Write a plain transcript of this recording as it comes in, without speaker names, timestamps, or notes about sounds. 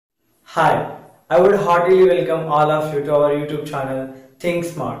Hi, I would heartily welcome all of you to our YouTube channel Think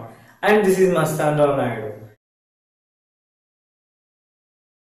Smart, and this is Masthan of Naidu.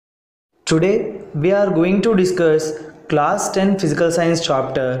 Today we are going to discuss class 10 physical science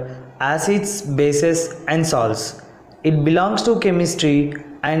chapter acids, bases and salts. It belongs to chemistry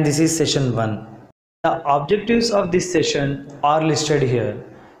and this is session 1. The objectives of this session are listed here.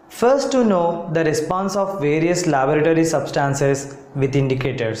 First, to know the response of various laboratory substances with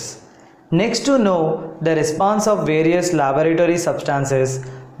indicators. Next, to know the response of various laboratory substances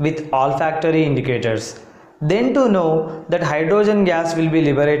with olfactory indicators. Then to know that hydrogen gas will be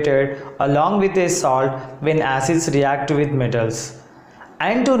liberated along with a salt when acids react with metals.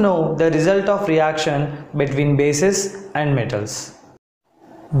 And to know the result of reaction between bases and metals.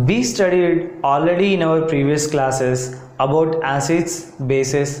 We studied already in our previous classes about acids,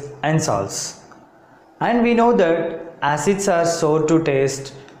 bases and salts. And we know that acids are sour to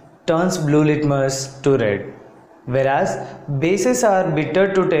taste, turns blue litmus to red, whereas bases are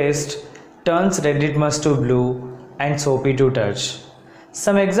bitter to taste, turns red litmus to blue and soapy to touch.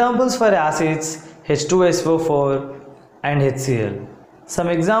 Some examples for acids: H2SO4 and HCl. Some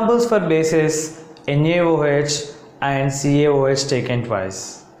examples for bases: NaOH and CaOH taken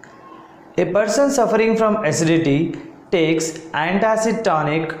twice. A person suffering from acidity takes antacid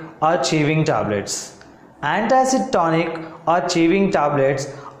tonic or chewing tablets. Antacid tonic or chewing tablets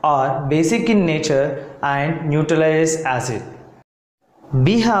are basic in nature and neutralize acid.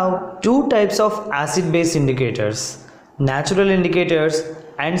 We have two types of acid-base indicators: natural indicators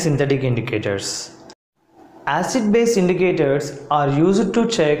and synthetic indicators. Acid-base indicators are used to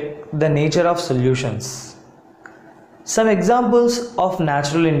check the nature of solutions. Some examples of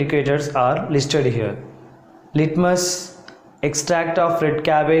natural indicators are listed here: litmus, extract of red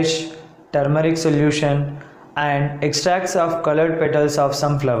cabbage, turmeric solution, and extracts of colored petals of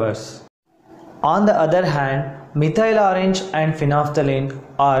some flowers. On the other hand, methyl orange and phenolphthalein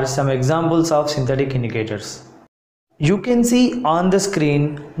are some examples of synthetic indicators. You can see on the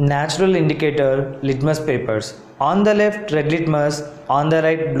screen natural indicator litmus papers. On the left, red litmus, on the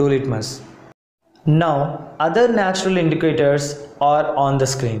right, blue litmus. Now, other natural indicators are on the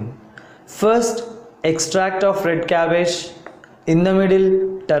screen. First, extract of red cabbage. In the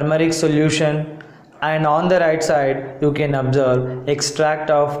middle, turmeric solution. And on the right side, you can observe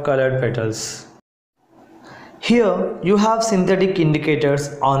extract of colored petals. Here, you have synthetic indicators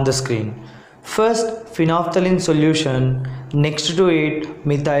on the screen. First, phenolphthalein solution. Next to it,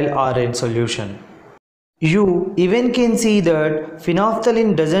 methyl orange solution. You even can see that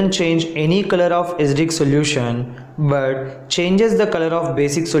phenolphthalein doesn't change any color of acidic solution but changes the color of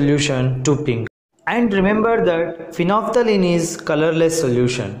basic solution to pink. And remember that phenolphthalein is colorless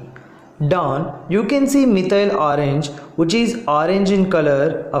solution. Down you can see methyl orange, which is orange in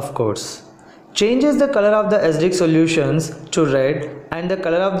color, of course. Changes the color of the acidic solutions to red and the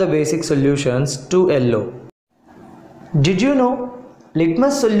color of the basic solutions to yellow. Did you know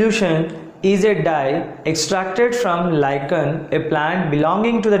litmus solution is a dye extracted from lichen, a plant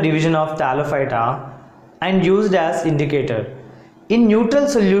belonging to the division of Thallophyta, and used as indicator. In neutral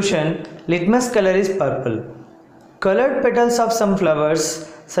solution, litmus color is purple. Colored petals of some flowers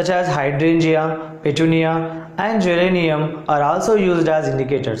such as hydrangea, petunia and geranium are also used as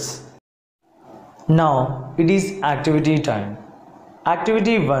indicators. Now it is activity time.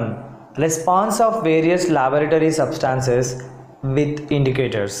 Activity 1. Response of various laboratory substances with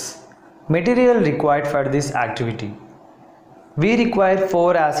indicators. Material required for this activity. We require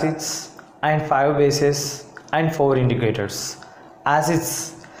 4 acids and 5 bases and 4 indicators.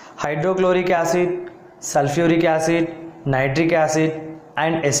 Acids: hydrochloric acid, sulfuric acid, nitric acid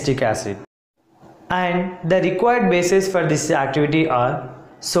and acetic acid. And the required bases for this activity are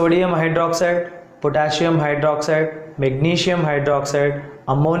sodium hydroxide, potassium hydroxide, magnesium hydroxide,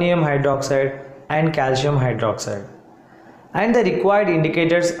 ammonium hydroxide and calcium hydroxide. And the required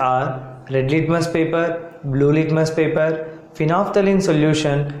indicators are red litmus paper, blue litmus paper, phenolphthalein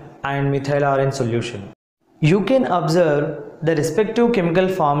solution and methyl orange solution. You can observe the respective chemical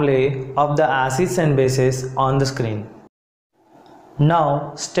formulae of the acids and bases on the screen.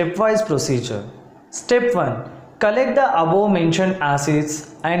 Now, stepwise procedure. Step 1. Collect the above mentioned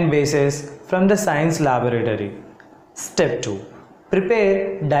acids and bases from the science laboratory. Step 2.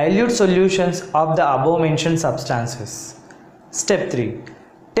 Prepare dilute solutions of the above mentioned substances. Step 3.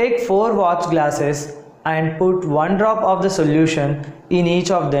 Take 4 watch glasses and put 1 drop of the solution in each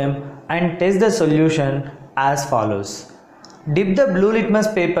of them and test the solution as follows. Dip the blue litmus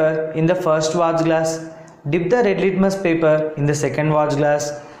paper in the first watch glass. Dip the red litmus paper in the second watch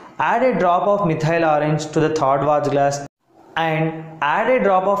glass. Add a drop of methyl orange to the third watch glass and add a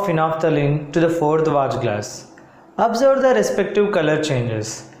drop of phenolphthalein to the fourth watch glass. Observe the respective color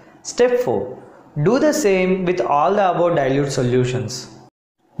changes. Step 4. Do the same with all the above dilute solutions.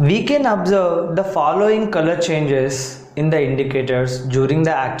 We can observe the following color changes in the indicators during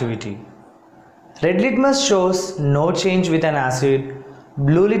the activity. Red litmus shows no change with an acid.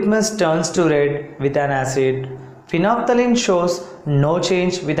 Blue litmus turns to red with an acid. Phenolphthalein shows no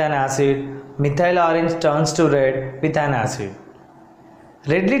change with an acid. Methyl orange turns to red with an acid.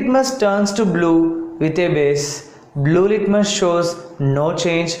 Red litmus turns to blue with a base. Blue litmus shows no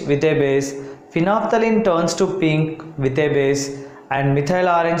change with a base. Phenolphthalein turns to pink with a base, and methyl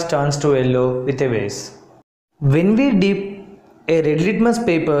orange turns to yellow with a base. When we dip a red litmus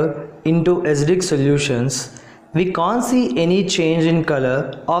paper into acidic solutions, we can't see any change in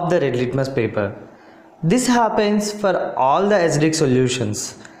color of the red litmus paper. This happens for all the acidic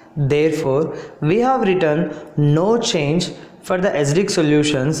solutions. Therefore, we have written no change for the acidic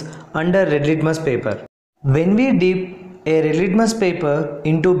solutions under red litmus paper. When we dip a red litmus paper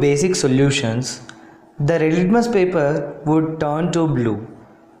into basic solutions, the red litmus paper would turn to blue.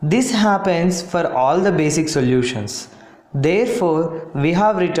 This happens for all the basic solutions. Therefore, we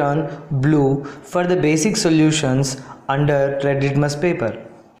have written blue for the basic solutions under red litmus paper.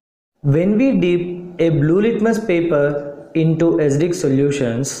 When we dip a blue litmus paper into acidic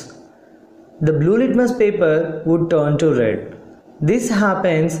solutions, the blue litmus paper would turn to red. This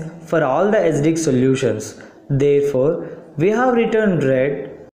happens for all the acidic solutions. Therefore, we have written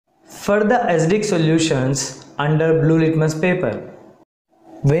red for the acidic solutions under blue litmus paper.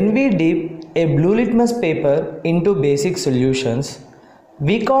 When we dip a blue litmus paper into basic solutions,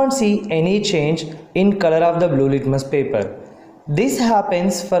 we can't see any change in color of the blue litmus paper. This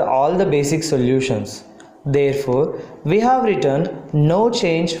happens for all the basic solutions. Therefore, we have written no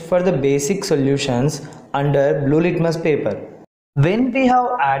change for the basic solutions under blue litmus paper. When we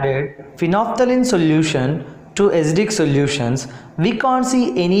have added phenolphthalein solution to acidic solutions, we can't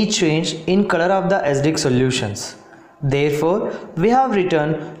see any change in color of the acidic solutions. Therefore, we have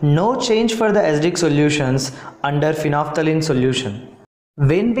written no change for the acidic solutions under phenolphthalein solution.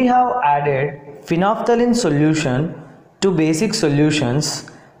 When we have added phenolphthalein solution to basic solutions,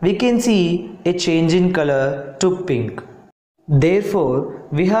 we can see a change in color to pink. Therefore,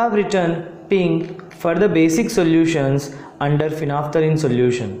 we have written pink for the basic solutions under phenolphthalein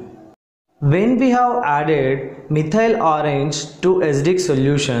solution. When we have added methyl orange to acidic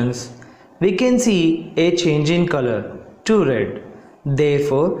solutions, we can see a change in color to red.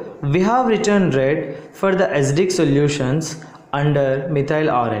 Therefore, we have written red for the acidic solutions under methyl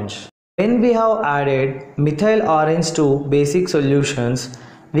orange. When we have added methyl orange to basic solutions,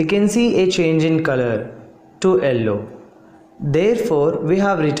 we can see a change in color to yellow. Therefore, we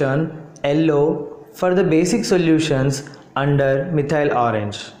have written yellow for the basic solutions under methyl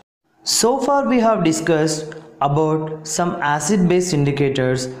orange. So far we have discussed about some acid-based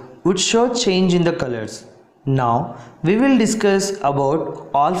indicators which show change in the colors. Now we will discuss about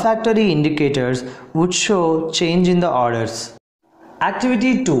olfactory indicators which show change in the odors.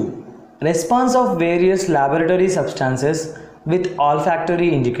 Activity 2. Response of various laboratory substances with olfactory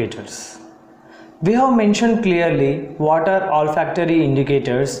indicators. We have mentioned clearly what are olfactory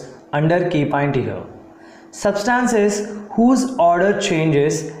indicators under key point here. Substances whose odor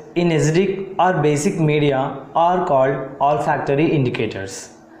changes in acidic or basic media are called olfactory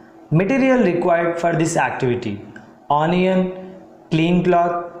indicators. Material required for this activity: onion, clean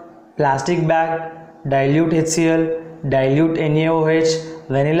cloth, plastic bag, dilute HCl, dilute NaOH,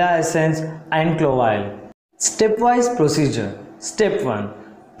 vanilla essence and clove oil. Stepwise procedure. Step 1.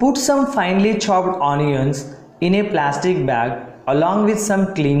 Put some finely chopped onions in a plastic bag along with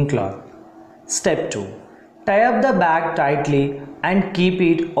some clean cloth. Step 2. Tie up the bag tightly and keep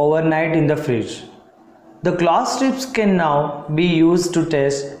it overnight in the fridge. The cloth strips can now be used to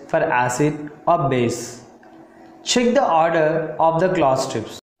test for acid or base. Check the odor of the cloth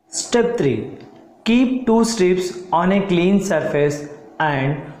strips. Step 3. Keep 2 strips on a clean surface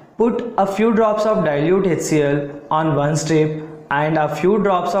and put a few drops of dilute HCl on one strip and a few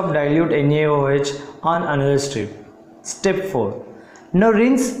drops of dilute NaOH on another strip. Step 4. Now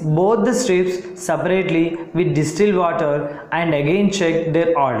rinse both the strips separately with distilled water and again check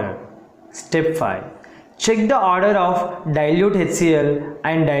their odor. Step 5. Check the odor of dilute HCl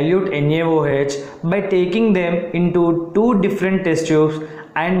and dilute NaOH by taking them into 2 different test tubes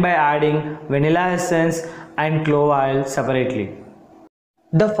and by adding vanilla essence and clove oil separately.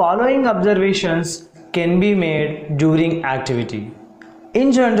 The following observations can be made during activity.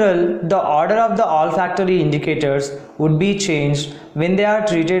 In general, the order of the olfactory indicators would be changed when they are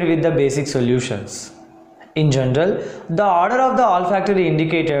treated with the basic solutions. In general, the order of the olfactory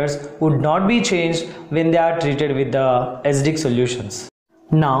indicators would not be changed when they are treated with the acidic solutions.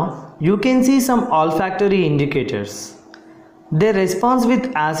 Now, you can see some olfactory indicators. They respond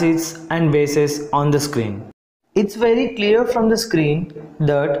with acids and bases on the screen. It's very clear from the screen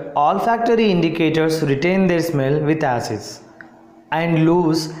that olfactory indicators retain their smell with acids and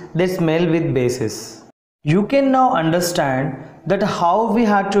lose their smell with bases. You can now understand that how we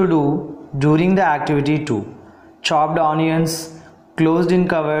had to do during the activity 2. Chopped onions, closed in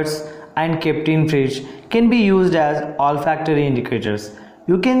covers and kept in fridge can be used as olfactory indicators.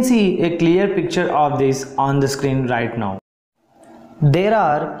 You can see a clear picture of this on the screen right now. There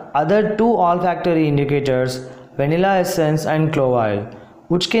are other 2 olfactory indicators, vanilla essence and clove oil,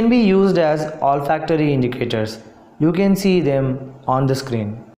 which can be used as olfactory indicators. You can see them on the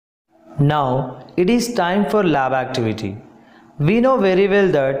screen. Now it is time for lab activity. We know very well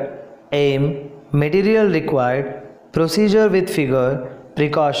that aim, material required, procedure with figure,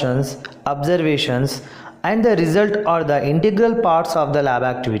 precautions, observations, and the result are the integral parts of the lab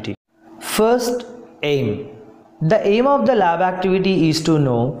activity. First, aim. The aim of the lab activity is to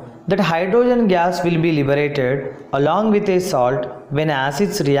know that hydrogen gas will be liberated along with a salt when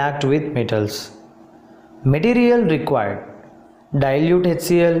acids react with metals. Material required: dilute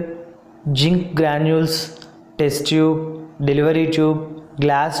HCl, zinc granules, test tube, delivery tube,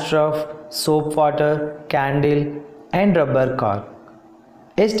 glass trough, soap water, candle, and rubber cork.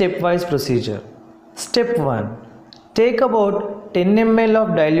 A stepwise procedure. Step 1. Take about 10 ml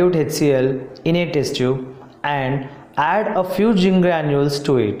of dilute HCl in a test tube and add a few zinc granules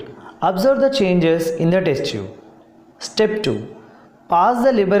to it. Observe the changes in the test tube. Step 2. Pass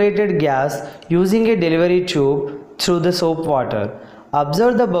the liberated gas using a delivery tube through the soap water.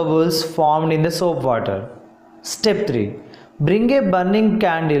 Observe the bubbles formed in the soap water. Step 3. Bring a burning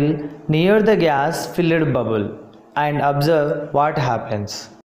candle near the gas filled bubble and observe what happens.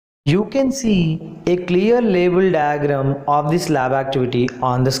 You can see a clear label diagram of this lab activity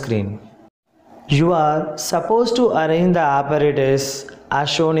on the screen. You are supposed to arrange the apparatus as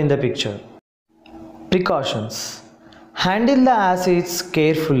shown in the picture. Precautions. Handle the acids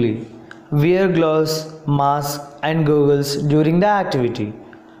carefully. Wear gloves, mask and goggles during the activity.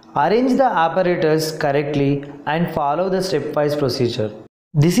 Arrange the apparatus correctly and follow the stepwise procedure.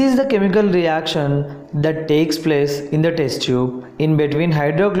 This is the chemical reaction that takes place in the test tube in between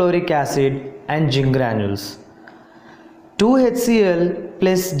hydrochloric acid and zinc granules. 2HCl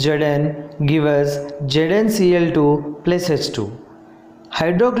plus Zn give us ZnCl2 plus H2.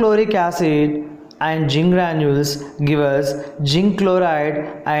 Hydrochloric acid and zinc granules give us zinc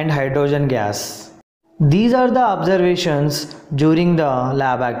chloride and hydrogen gas. These are the observations during the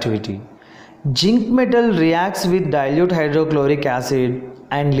lab activity. Zinc metal reacts with dilute hydrochloric acid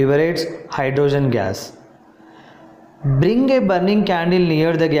and liberates hydrogen gas. Bring a burning candle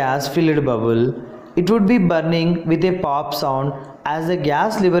near the gas filled bubble. It would be burning with a pop sound as the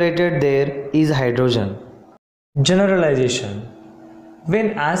gas liberated there is hydrogen. Generalization.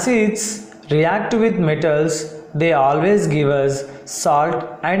 When acids react with metals, they always give us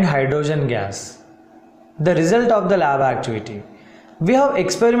salt and hydrogen gas. The result of the lab activity. We have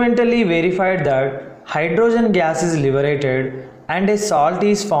experimentally verified that hydrogen gas is liberated and a salt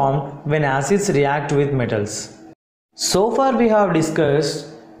is formed when acids react with metals. So far we have discussed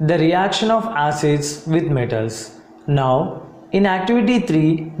the reaction of acids with metals. Now in activity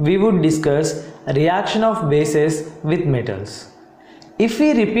 3 we would discuss reaction of bases with metals. If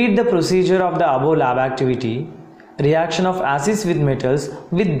we repeat the procedure of the above lab activity, reaction of acids with metals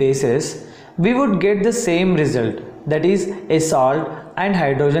with bases, we would get the same result, that is a salt and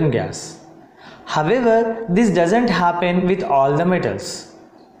hydrogen gas. However, this doesn't happen with all the metals.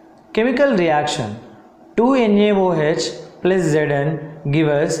 Chemical reaction. 2NaOH plus Zn give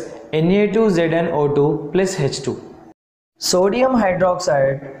us Na2ZnO2 plus H2. Sodium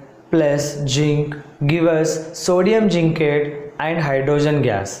hydroxide plus zinc give us sodium zincate and hydrogen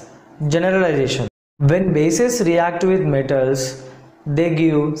gas. Generalization. When bases react with metals, they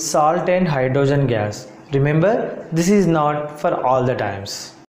give salt and hydrogen gas. Remember, this is not for all the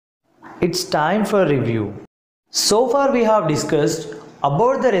times. It's time for review. So far we have discussed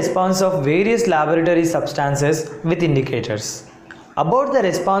about the response of various laboratory substances with indicators, about the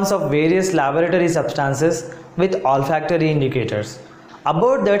response of various laboratory substances with olfactory indicators,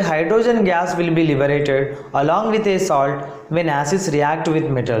 about that hydrogen gas will be liberated along with a salt when acids react with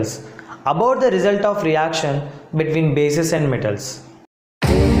metals, about the result of reaction between bases and metals.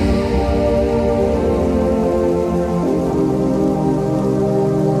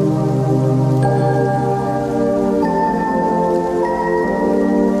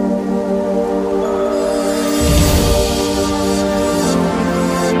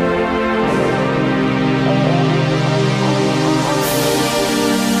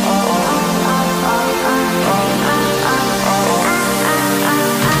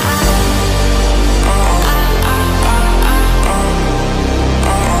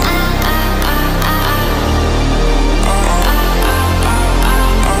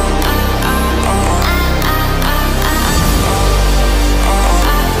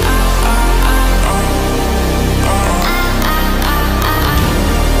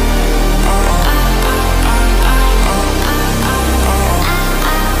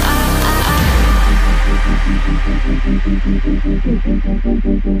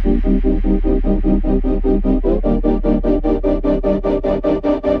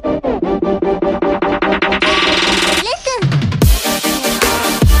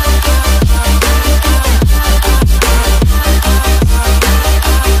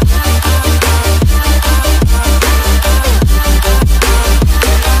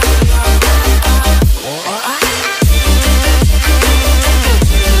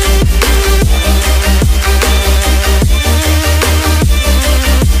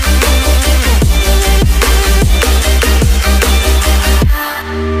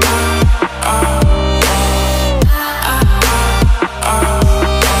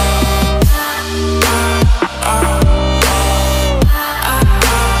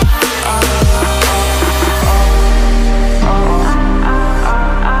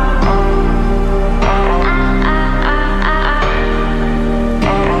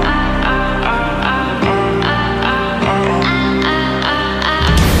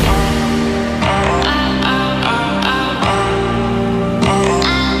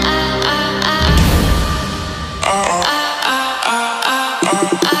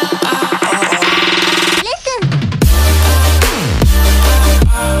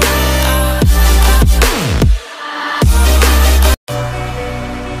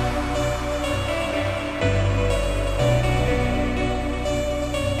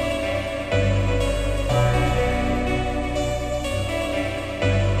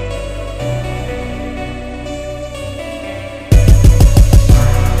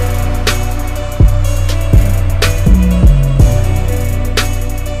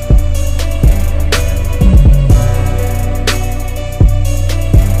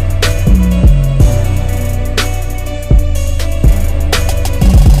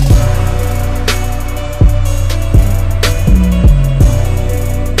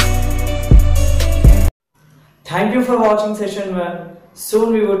 for watching session 1.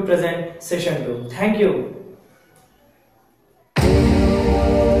 Soon we would present session 2. Thank you.